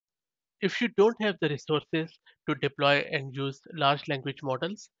If you don't have the resources to deploy and use large language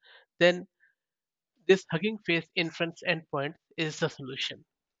models, then this Hugging Face inference endpoint is the solution.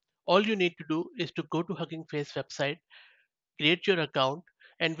 All you need to do is to go to Hugging Face website, create your account,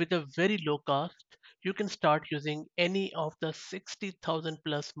 and with a very low cost, you can start using any of the 60,000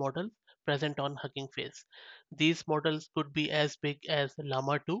 plus models present on Hugging Face. These models could be as big as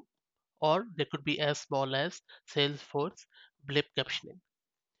Llama 2, or they could be as small as Salesforce blip captioning.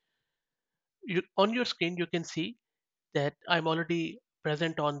 On your screen, you can see that I'm already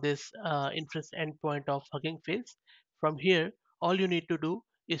present on this inference endpoint of Hugging Face. From here, all you need to do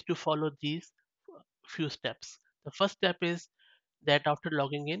is to follow these few steps. The first step is that after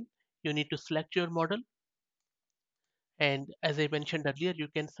logging in, you need to select your model. And as I mentioned earlier, you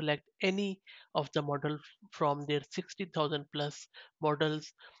can select any of the model from their 60,000 plus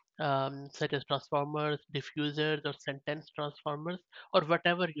models, such as transformers, diffusers, or sentence transformers, or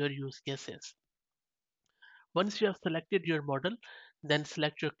whatever your use case is. Once you have selected your model, then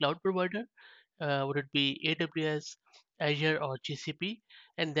select your cloud provider. Would it be AWS, Azure, or GCP?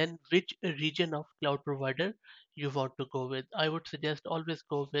 And then which region of cloud provider you want to go with. I would suggest always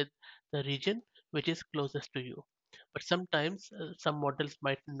go with the region which is closest to you. But sometimes some models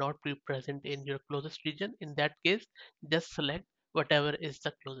might not be present in your closest region. In that case, just select whatever is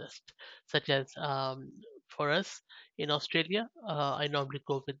the closest. Such as for us in Australia, I normally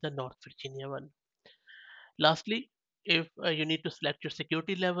go with the North Virginia one. Lastly, if you need to select your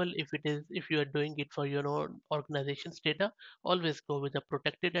security level, if you are doing it for your own organization's data, always go with a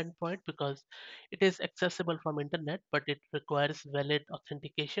protected endpoint because it is accessible from internet, but it requires valid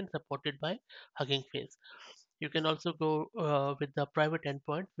authentication supported by Hugging Face. You can also go with the private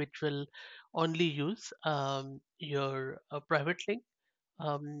endpoint, which will only use your private link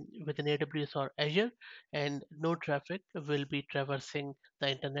within AWS or Azure, and no traffic will be traversing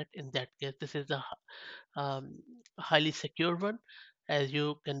the internet in that case. This is the um, highly secure one, as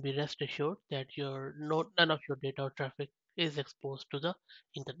you can be rest assured that none of your data or traffic is exposed to the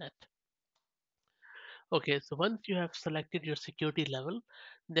internet. Okay, so once you have selected your security level,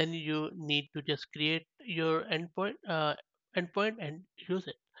 then you need to just create your endpoint and use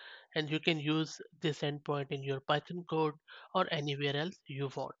it. And you can use this endpoint in your Python code or anywhere else you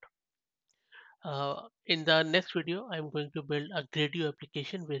want. In the next video, I'm going to build a Gradio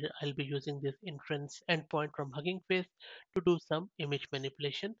application where I'll be using this inference endpoint from Hugging Face to do some image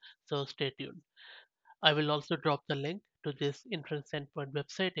manipulation. So stay tuned. I will also drop the link to this inference endpoint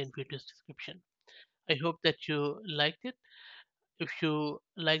website in video's description. I hope that you liked it. If you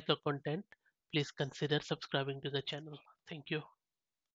like the content, please consider subscribing to the channel. Thank you.